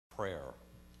prayer.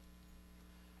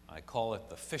 I call it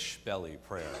the fish belly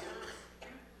prayer.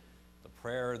 The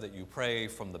prayer that you pray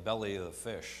from the belly of the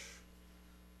fish.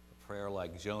 The prayer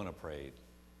like Jonah prayed.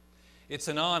 It's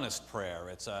an honest prayer.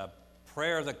 It's a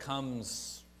prayer that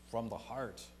comes from the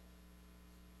heart.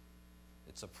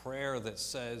 It's a prayer that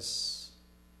says,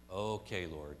 okay,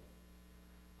 Lord,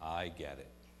 I get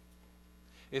it.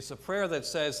 It's a prayer that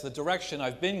says the direction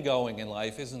I've been going in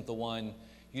life isn't the one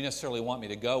you necessarily want me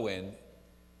to go in.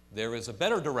 There is a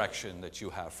better direction that you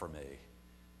have for me,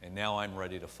 and now I'm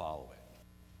ready to follow it.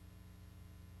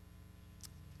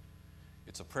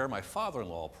 It's a prayer my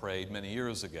father-in-law prayed many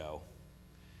years ago.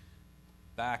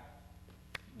 Back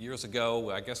years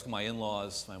ago, I guess when my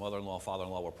in-laws, my mother-in-law,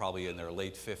 father-in-law were probably in their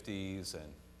late 50s,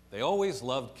 and they always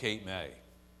loved Cape May.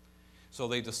 So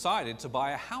they decided to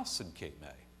buy a house in Cape May.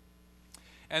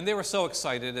 And they were so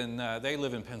excited, and they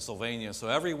live in Pennsylvania, so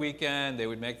every weekend they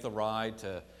would make the ride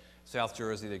to South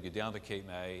Jersey. They'd go down to Cape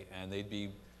May, and they'd be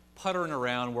puttering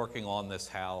around working on this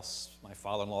house. My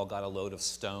father-in-law got a load of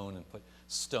stone and put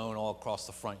stone all across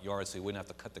the front yard so he wouldn't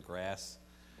have to cut the grass.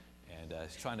 And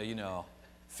he's trying to,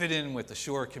 fit in with the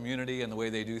shore community and the way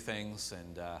they do things.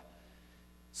 And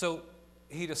so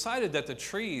he decided that the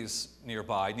trees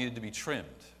nearby needed to be trimmed.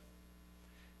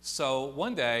 So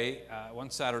one day,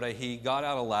 one Saturday, he got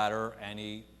out a ladder and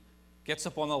he gets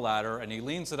up on the ladder and he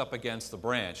leans it up against the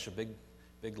branch, a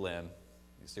big limb.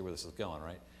 You see where this is going,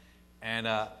 right? And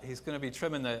he's going to be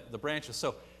trimming the branches.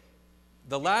 So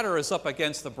the ladder is up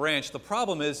against the branch. The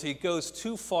problem is he goes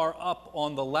too far up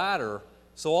on the ladder,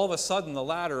 so all of a sudden the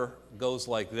ladder goes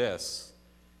like this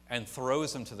and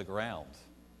throws him to the ground.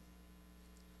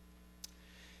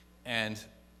 And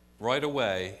right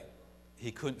away,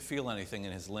 he couldn't feel anything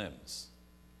in his limbs.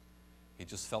 He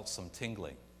just felt some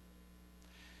tingling.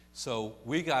 So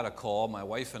we got a call, my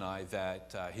wife and I,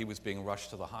 that he was being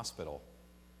rushed to the hospital.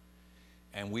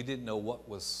 And we didn't know what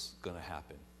was going to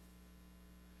happen.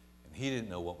 And he didn't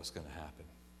know what was going to happen.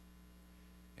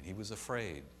 And he was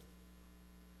afraid.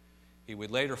 He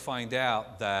would later find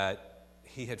out that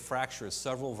he had fractured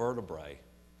several vertebrae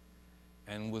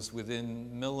and was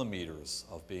within millimeters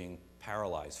of being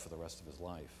paralyzed for the rest of his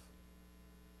life.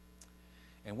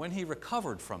 And when he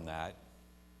recovered from that,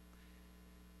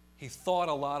 he thought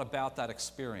a lot about that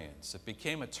experience. It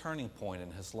became a turning point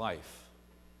in his life.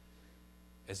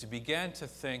 As he began to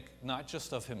think not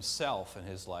just of himself in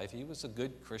his life, he was a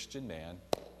good Christian man,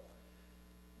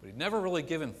 but he'd never really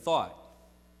given thought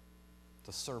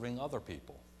to serving other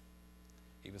people.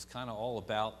 He was kind of all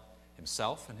about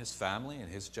himself and his family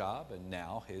and his job and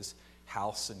now his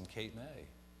house in Cape May.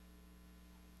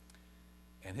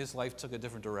 And his life took a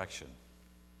different direction,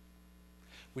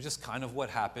 which is kind of what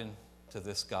happened to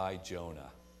this guy, Jonah.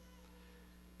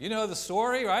 You know the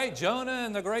story, right? Jonah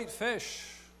and the great fish.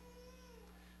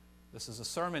 This is a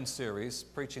sermon series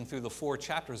preaching through the 4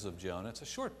 chapters of Jonah. It's a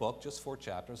short book, just 4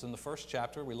 chapters. In the first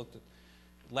chapter, we looked at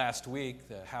last week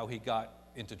how he got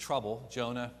into trouble.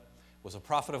 Jonah was a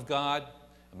prophet of God,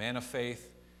 a man of faith.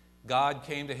 God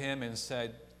came to him and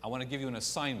said, I want to give you an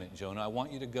assignment, Jonah. I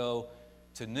want you to go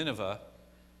to Nineveh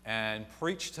and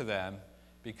preach to them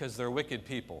because they're wicked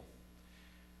people.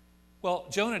 Well,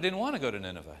 Jonah didn't want to go to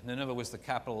Nineveh. Nineveh was the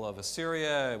capital of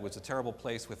Assyria. It was a terrible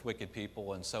place with wicked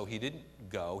people, and so he didn't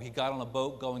go. He got on a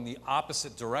boat going the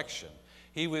opposite direction.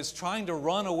 He was trying to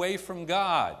run away from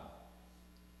God.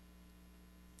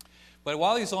 But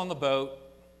while he's on the boat,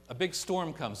 a big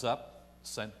storm comes up,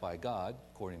 sent by God,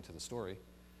 according to the story.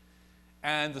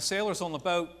 And the sailors on the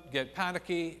boat get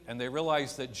panicky, and they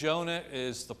realize that Jonah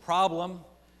is the problem.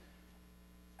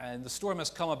 And the storm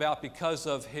has come about because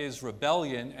of his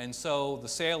rebellion. And so the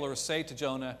sailors say to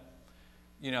Jonah,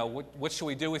 what shall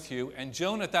we do with you? And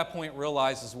Jonah at that point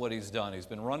realizes what he's done. He's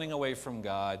been running away from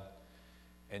God.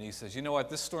 And he says, you know what,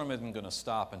 this storm isn't going to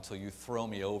stop until you throw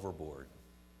me overboard.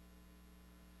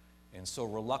 And so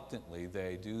reluctantly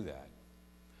they do that.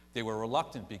 They were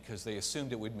reluctant because they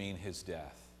assumed it would mean his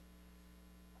death.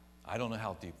 I don't know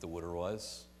how deep the water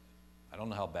was. I don't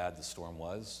know how bad the storm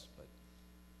was. But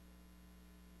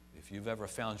if you've ever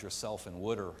found yourself in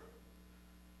water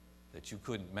that you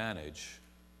couldn't manage,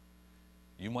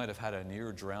 you might have had a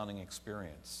near drowning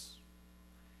experience.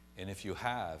 And if you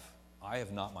have, I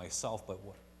have not myself, but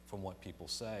from what people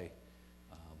say,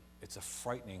 it's a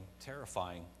frightening,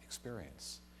 terrifying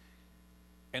experience.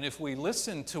 And if we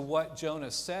listen to what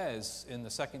Jonah says in the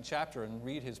 2nd chapter and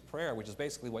read his prayer, which is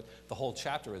basically what the whole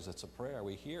chapter is, it's a prayer,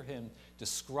 we hear him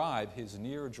describe his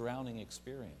near drowning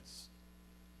experience.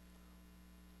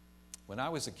 When I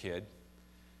was a kid,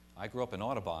 I grew up in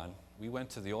Audubon. We went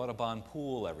to the Audubon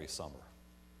pool every summer.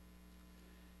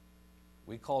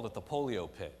 We called it the polio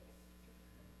pit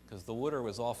because the water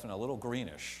was often a little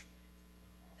greenish.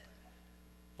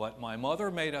 But my mother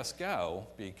made us go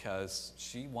because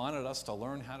she wanted us to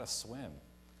learn how to swim.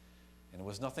 And there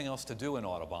was nothing else to do in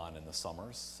Audubon in the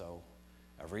summers, so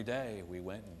every day we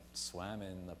went and swam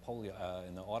in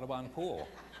the Audubon pool.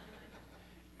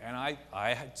 And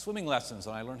I had swimming lessons,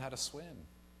 and I learned how to swim.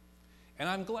 And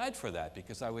I'm glad for that,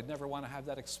 because I would never want to have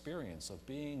that experience of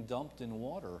being dumped in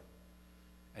water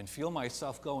and feel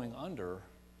myself going under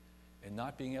and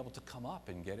not being able to come up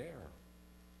and get air.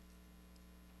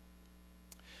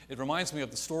 It reminds me of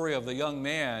the story of the young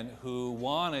man who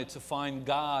wanted to find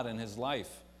God in his life.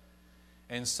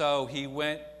 And so he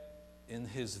went in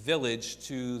his village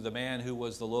to the man who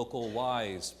was the local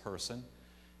wise person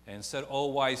and said, "Oh,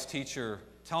 wise teacher,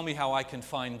 tell me how I can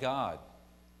find God."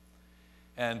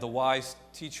 And the wise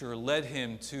teacher led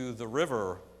him to the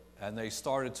river, and they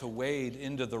started to wade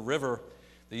into the river,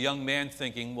 the young man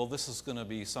thinking, well, this is going to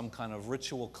be some kind of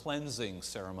ritual cleansing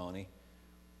ceremony.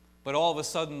 But all of a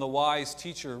sudden, the wise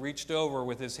teacher reached over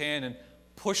with his hand and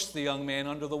pushed the young man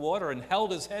under the water and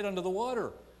held his head under the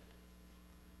water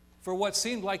for what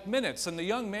seemed like minutes. And the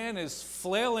young man is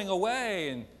flailing away.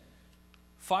 And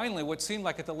finally, what seemed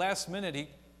like at the last minute, he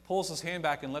pulls his hand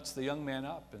back and lets the young man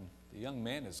up. And the young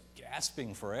man is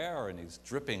gasping for air, and he's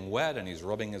dripping wet, and he's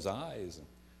rubbing his eyes. And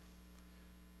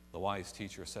the wise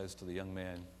teacher says to the young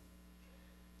man,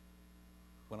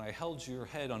 "When I held your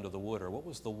head under the water, what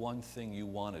was the one thing you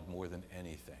wanted more than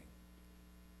anything?"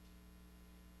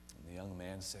 And the young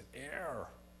man said, "Air,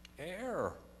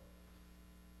 air."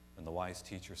 And the wise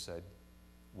teacher said,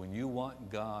 "When you want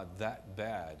God that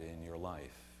bad in your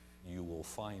life, you will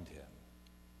find him."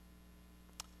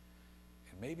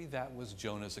 And maybe that was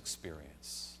Jonah's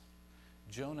experience.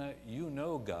 Jonah, you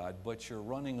know God, but you're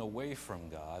running away from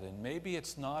God, and maybe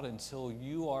it's not until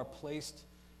you are placed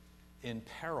in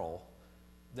peril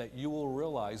that you will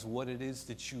realize what it is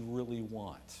that you really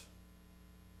want.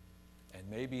 And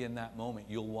maybe in that moment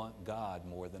you'll want God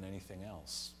more than anything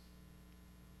else.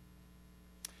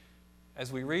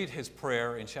 As we read his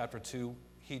prayer in chapter 2,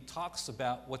 he talks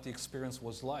about what the experience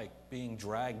was like, being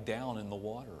dragged down in the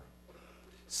water,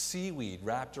 seaweed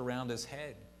wrapped around his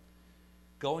head,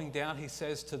 going down, he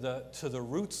says, to the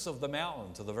roots of the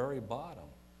mountain, to the very bottom,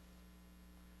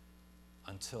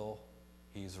 until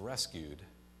he's rescued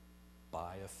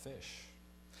by a fish.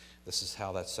 This is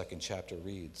how that second chapter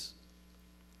reads.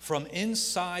 From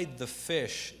inside the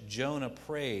fish, Jonah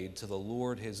prayed to the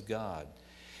Lord his God.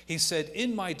 He said,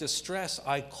 "In my distress,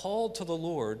 I called to the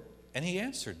Lord, and he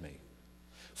answered me.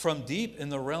 From deep in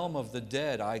the realm of the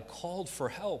dead, I called for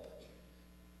help,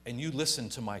 and you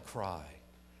listened to my cry.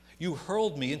 You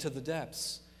hurled me into the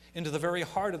depths, into the very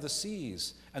heart of the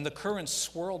seas, and the currents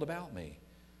swirled about me.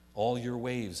 All your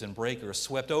waves and breakers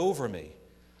swept over me.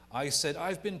 I said,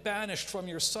 I've been banished from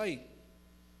your sight.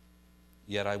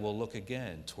 Yet I will look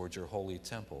again toward your holy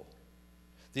temple.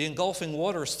 The engulfing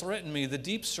waters threatened me. The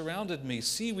deep surrounded me.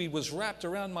 Seaweed was wrapped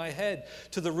around my head.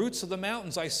 To the roots of the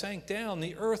mountains I sank down.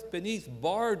 The earth beneath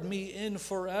barred me in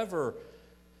forever.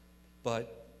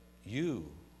 But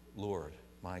you, Lord,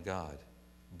 my God,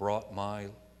 brought my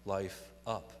life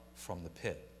up from the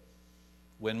pit.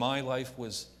 When my life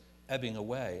was ebbing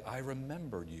away, I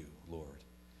remembered you, Lord,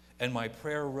 and my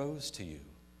prayer rose to you,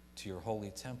 to your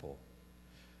holy temple.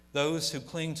 Those who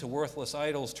cling to worthless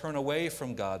idols turn away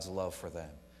from God's love for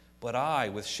them. But I,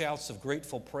 with shouts of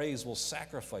grateful praise, will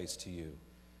sacrifice to you.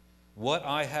 What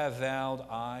I have vowed,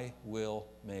 I will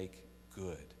make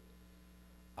good.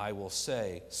 I will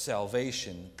say,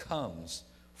 salvation comes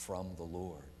from the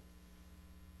Lord.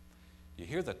 You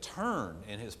hear the turn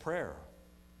in his prayer.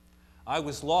 I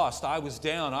was lost, I was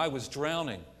down, I was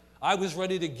drowning. I was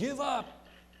ready to give up.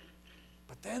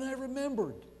 But then I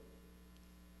remembered.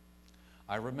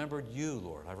 I remembered you,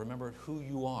 Lord. I remembered who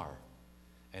you are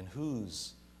and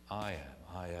whose I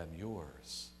am. I am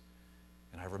yours.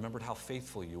 And I remembered how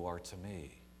faithful you are to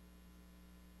me.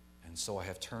 And so I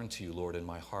have turned to you, Lord, in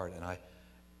my heart, and I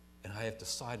have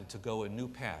decided to go a new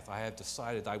path. I have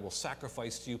decided I will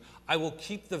sacrifice to you. I will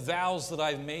keep the vows that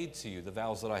I've made to you, the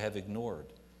vows that I have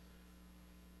ignored.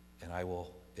 And I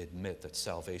will admit that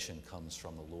salvation comes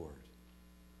from the Lord.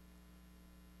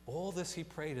 All this he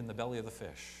prayed in the belly of the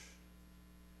fish.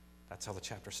 That's how the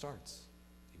chapter starts.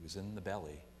 He was in the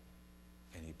belly,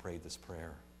 and he prayed this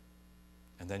prayer.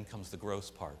 And then comes the gross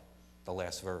part, the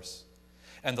last verse.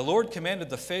 And the Lord commanded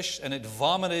the fish, and it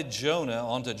vomited Jonah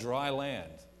onto dry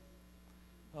land.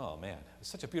 Oh, man, it's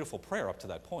such a beautiful prayer up to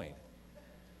that point.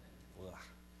 Ugh.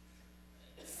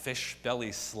 Fish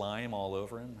belly slime all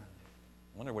over him.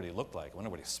 I wonder what he looked like. I wonder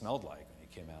what he smelled like when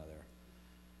he came out of there.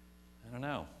 I don't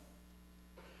know.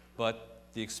 But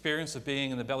the experience of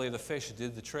being in the belly of the fish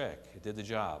did the trick. It did the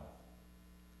job.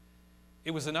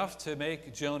 It was enough to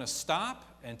make Jonah stop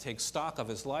and take stock of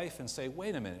his life and say,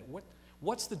 wait a minute,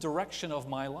 what's the direction of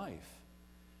my life?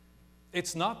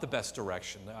 It's not the best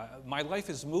direction. My life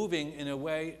is moving in a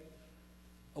way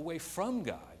away from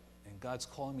God, and God's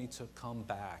calling me to come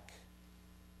back.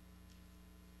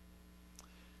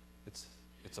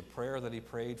 It's a prayer that he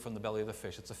prayed from the belly of the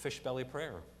fish. It's a fish belly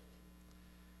prayer.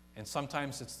 And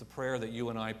sometimes it's the prayer that you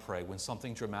and I pray when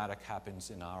something dramatic happens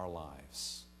in our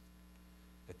lives.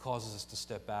 It causes us to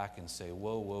step back and say,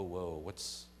 whoa, whoa, whoa,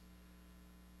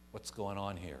 what's going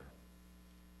on here?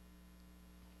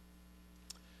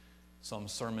 Some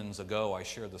sermons ago, I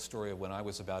shared the story of when I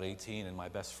was about 18 and my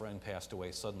best friend passed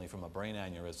away suddenly from a brain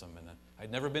aneurysm. And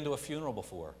I'd never been to a funeral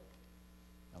before.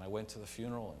 And I went to the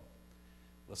funeral and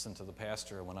listened to the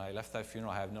pastor. And when I left that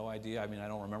funeral, I have no idea. I mean, I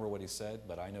don't remember what he said,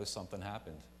 but I know something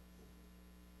happened.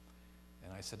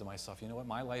 And I said to myself, you know what?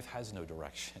 My life has no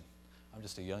direction. I'm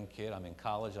just a young kid. I'm in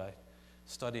college. I'm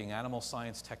studying animal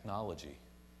science technology.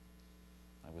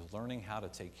 I was learning how to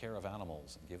take care of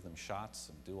animals and give them shots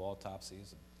and do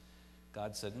autopsies. And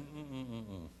God said,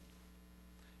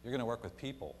 you're going to work with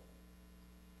people.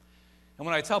 And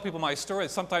when I tell people my story,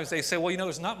 sometimes they say, well,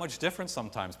 there's not much difference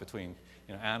sometimes between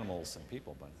animals and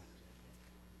people. But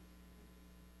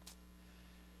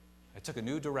I took a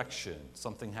new direction.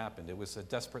 Something happened. It was a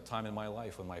desperate time in my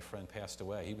life when my friend passed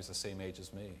away. He was the same age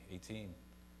as me, 18.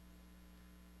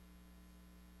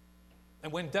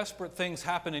 And when desperate things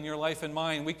happen in your life and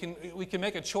mine, we can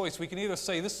make a choice. We can either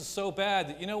say, this is so bad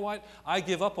that, you know what? I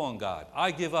give up on God.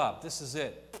 I give up. This is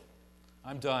it.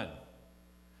 I'm done.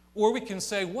 Or we can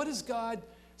say, what is God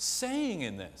saying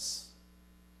in this?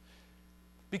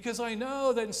 Because I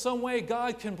know that in some way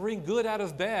God can bring good out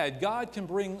of bad. God can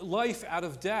bring life out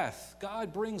of death.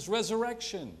 God brings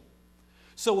resurrection.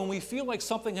 So when we feel like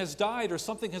something has died or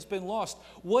something has been lost,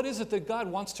 what is it that God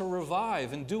wants to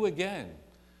revive and do again?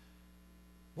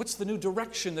 What's the new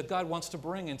direction that God wants to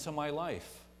bring into my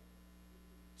life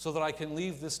so that I can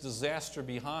leave this disaster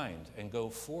behind and go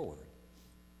forward?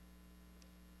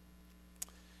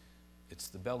 It's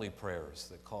the belly prayers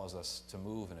that cause us to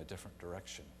move in a different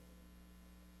direction.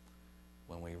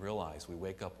 When we realize we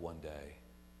wake up one day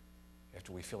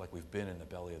after we feel like we've been in the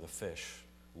belly of the fish,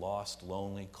 lost,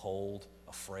 lonely, cold,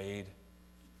 afraid.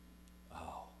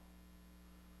 Oh,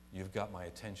 you've got my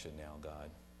attention now, God.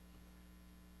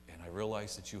 And I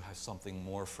realize that you have something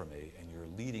more for me, and you're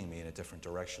leading me in a different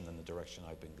direction than the direction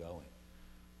I've been going.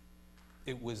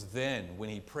 It was then, when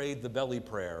he prayed the belly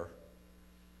prayer,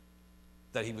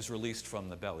 that he was released from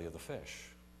the belly of the fish.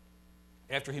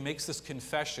 After he makes this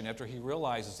confession, after he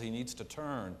realizes he needs to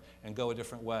turn and go a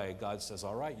different way, God says,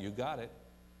 all right, you got it,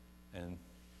 and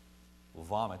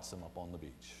vomits him up on the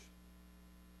beach.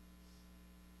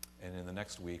 And in the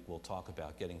next week, we'll talk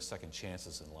about getting second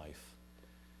chances in life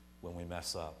when we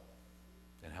mess up,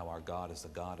 and how our God is the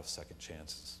God of second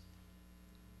chances.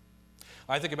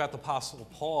 I think about the Apostle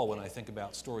Paul when I think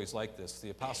about stories like this. The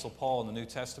Apostle Paul in the New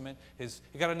Testament,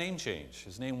 he got a name change.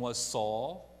 His name was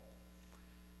Saul.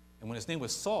 And when his name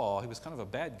was Saul, he was kind of a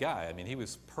bad guy. I mean, he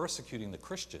was persecuting the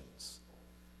Christians.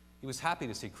 He was happy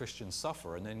to see Christians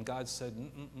suffer. And then God said,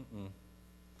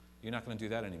 you're not going to do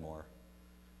that anymore.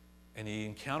 And he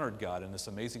encountered God in this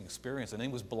amazing experience, and then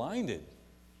he was blinded.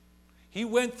 He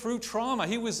went through trauma.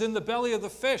 He was in the belly of the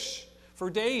fish. For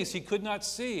days he could not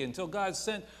see until God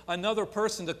sent another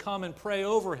person to come and pray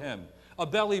over him, a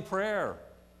belly prayer.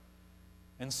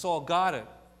 And Saul got it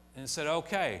and said,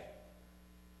 okay,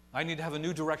 I need to have a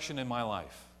new direction in my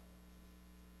life.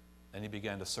 And he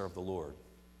began to serve the Lord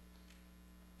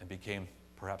and became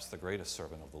perhaps the greatest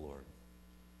servant of the Lord.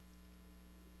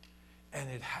 And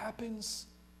it happens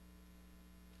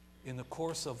in the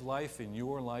course of life, in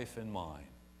your life and mine.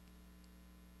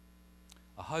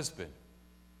 A husband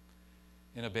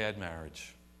in a bad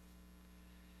marriage,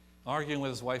 arguing with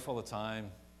his wife all the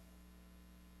time.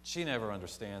 She never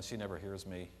understands. She never hears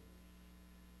me.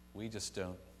 We just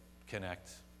don't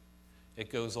connect. It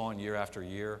goes on year after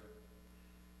year.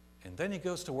 And then he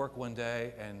goes to work one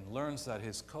day and learns that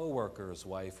his co-worker's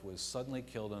wife was suddenly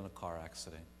killed in a car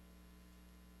accident.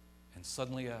 And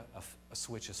suddenly a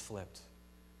switch is flipped.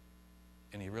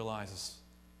 And he realizes,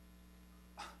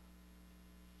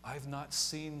 I've not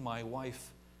seen my wife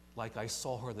like I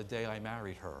saw her the day I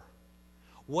married her.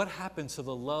 What happened to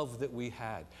the love that we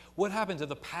had? What happened to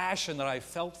the passion that I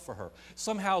felt for her?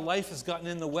 Somehow life has gotten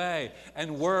in the way,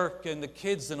 and work and the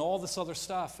kids and all this other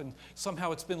stuff, and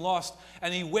somehow it's been lost.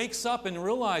 And he wakes up and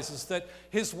realizes that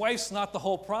his wife's not the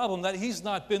whole problem, that he's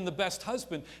not been the best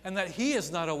husband, and that he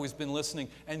has not always been listening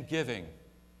and giving.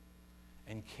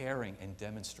 and caring and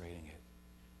demonstrating it.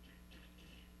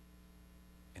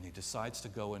 And he decides to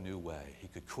go a new way. He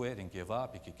could quit and give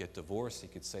up. He could get divorced. He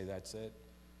could say, that's it.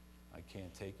 I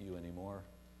can't take you anymore.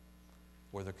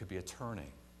 Or there could be a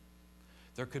turning.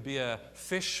 There could be a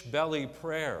fish belly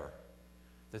prayer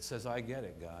that says, I get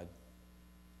it, God.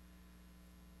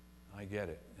 I get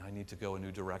it. I need to go a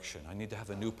new direction. I need to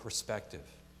have a new perspective.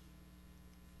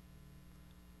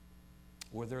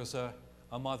 Or there's a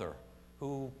mother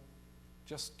who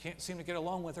just can't seem to get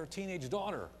along with her teenage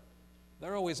daughter.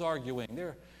 They're always arguing.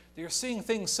 They're seeing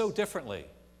things so differently.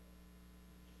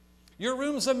 Your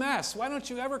room's a mess. Why don't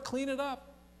you ever clean it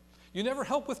up? You never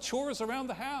help with chores around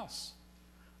the house.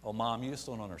 Oh, Mom, you just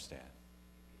don't understand.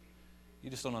 You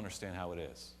just don't understand how it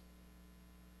is.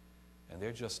 And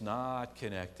they're just not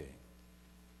connecting.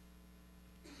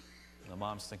 And the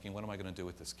mom's thinking, what am I going to do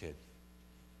with this kid?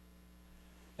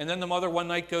 And then the mother one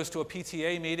night goes to a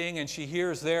PTA meeting and she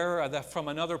hears there that from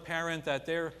another parent that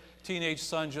their teenage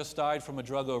son just died from a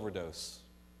drug overdose.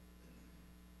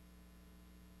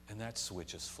 And that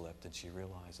switch is flipped and she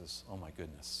realizes, oh my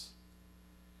goodness,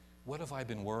 what have I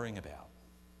been worrying about?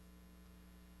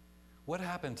 What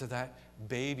happened to that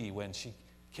baby when she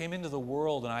came into the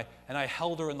world and I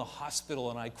held her in the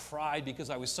hospital and I cried because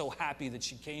I was so happy that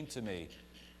she came to me?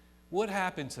 What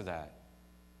happened to that?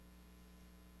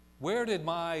 Where did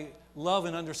my love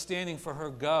and understanding for her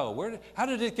go? How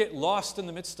did it get lost in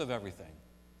the midst of everything?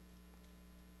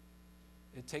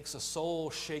 It takes a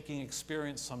soul-shaking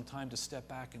experience sometime to step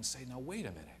back and say, now wait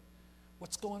a minute.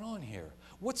 What's going on here?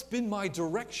 What's been my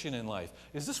direction in life?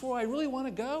 Is this where I really want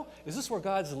to go? Is this where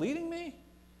God's leading me?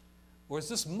 Or is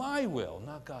this my will,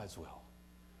 not God's will?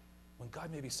 When God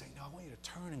may be saying, no, I want you to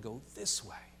turn and go this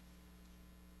way.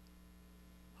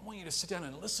 I want you to sit down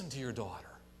and listen to your daughter.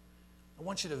 I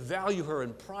want you to value her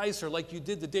and prize her like you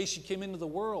did the day she came into the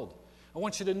world. I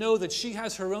want you to know that she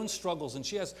has her own struggles and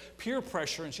she has peer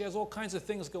pressure and she has all kinds of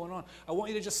things going on. I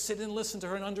want you to just sit and listen to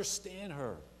her and understand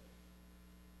her.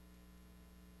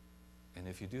 And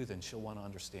if you do, then she'll want to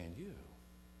understand you.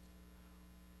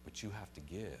 But you have to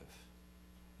give.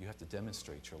 You have to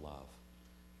demonstrate your love.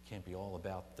 It can't be all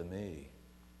about the me.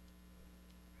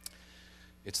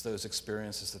 It's those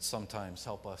experiences that sometimes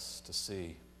help us to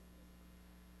see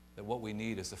that what we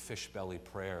need is a fish belly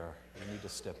prayer. We need to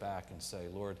step back and say,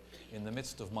 Lord, in the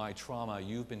midst of my trauma,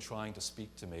 you've been trying to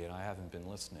speak to me and I haven't been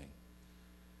listening.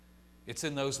 It's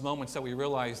in those moments that we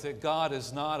realize that God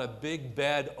is not a big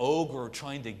bad ogre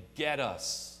trying to get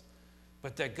us,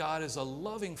 but that God is a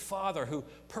loving Father who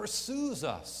pursues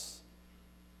us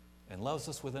and loves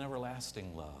us with an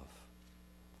everlasting love.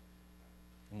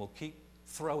 And will keep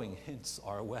throwing hints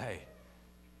our way.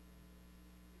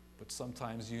 But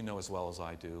sometimes you know as well as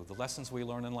I do, the lessons we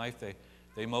learn in life,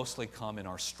 they mostly come in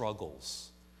our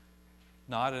struggles.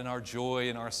 Not in our joy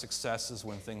and our successes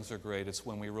when things are great. It's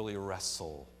when we really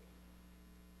wrestle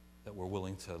that we're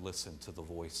willing to listen to the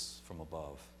voice from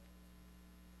above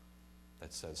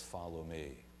that says, follow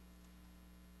me.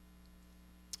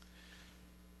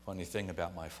 Funny thing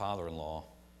about my father-in-law,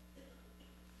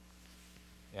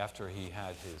 after he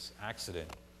had his accident,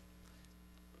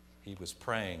 he was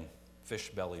praying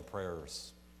fish belly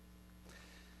prayers.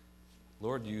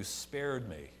 Lord, you spared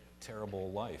me a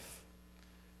terrible life,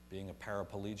 being a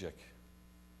paraplegic.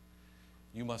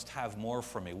 You must have more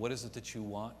for me. What is it that you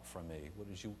want from me?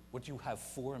 What do you have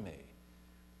for me?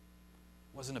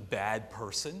 Wasn't a bad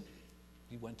person.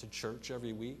 He went to church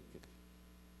every week.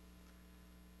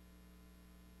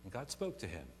 And God spoke to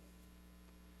him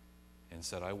and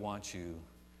said, I want you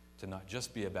to not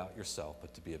just be about yourself,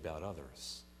 but to be about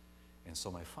others. And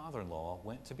so my father-in-law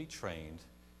went to be trained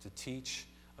to teach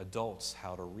adults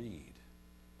how to read.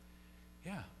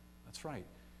 Yeah, that's right.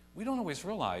 We don't always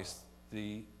realize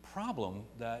the problem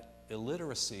that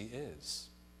illiteracy is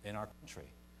in our country.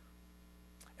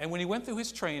 And when he went through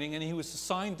his training and he was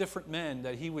assigned different men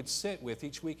that he would sit with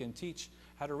each week and teach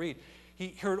how to read, he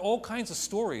heard all kinds of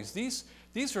stories.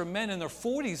 These are men in their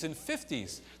 40s and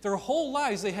 50s. Their whole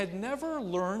lives they had never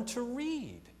learned to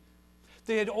read.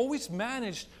 They had always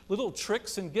managed little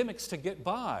tricks and gimmicks to get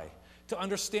by, to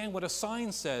understand what a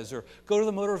sign says, or go to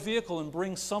the motor vehicle and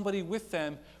bring somebody with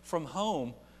them from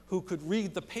home who could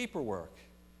read the paperwork.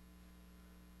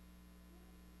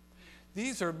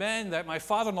 These are men that my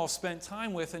father-in-law spent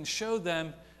time with and showed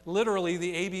them literally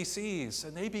the ABCs,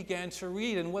 and they began to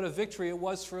read, and what a victory it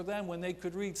was for them when they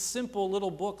could read simple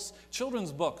little books,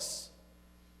 children's books,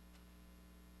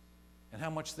 and how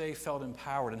much they felt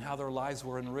empowered and how their lives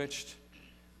were enriched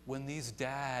when these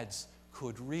dads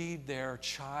could read their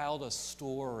child a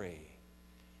story,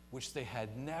 which they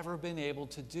had never been able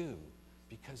to do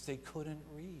because they couldn't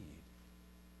read.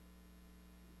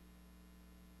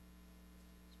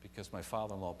 because my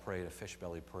father-in-law prayed a fish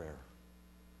belly prayer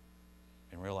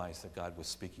and realized that God was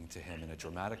speaking to him in a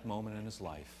dramatic moment in his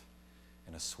life,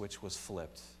 and a switch was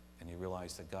flipped, and he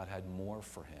realized that God had more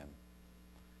for him.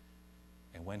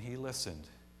 And when he listened,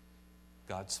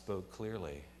 God spoke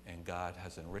clearly, and God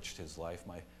has enriched his life.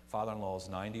 My father-in-law is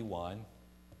 91.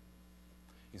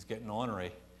 He's getting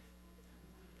ornery,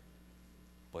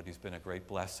 but he's been a great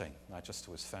blessing, not just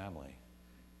to his family,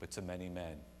 but to many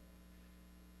men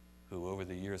who over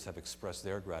the years have expressed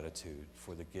their gratitude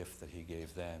for the gift that he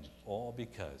gave them, all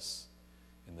because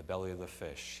in the belly of the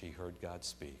fish he heard God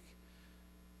speak,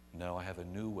 "No, I have a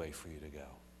new way for you to go.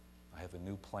 I have a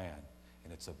new plan,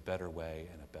 and it's a better way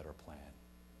and a better plan."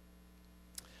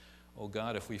 Oh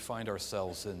God, if we find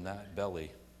ourselves in that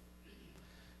belly,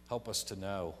 help us to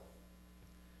know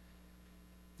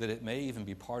that it may even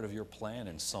be part of your plan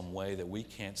in some way that we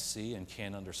can't see and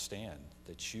can't understand,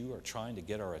 that you are trying to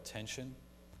get our attention,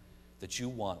 that you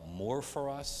want more for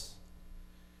us,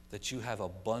 that you have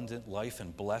abundant life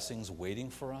and blessings waiting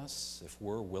for us if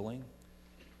we're willing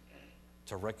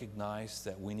to recognize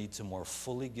that we need to more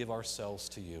fully give ourselves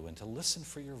to you and to listen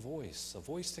for your voice, a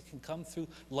voice that can come through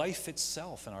life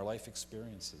itself and our life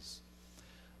experiences.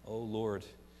 Oh Lord,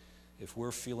 if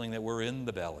we're feeling that we're in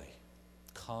the belly,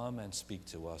 come and speak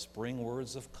to us. Bring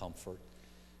words of comfort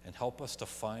and help us to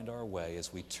find our way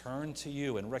as we turn to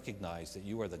you and recognize that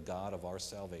you are the God of our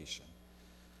salvation.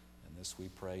 And this we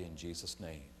pray in Jesus'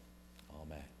 name.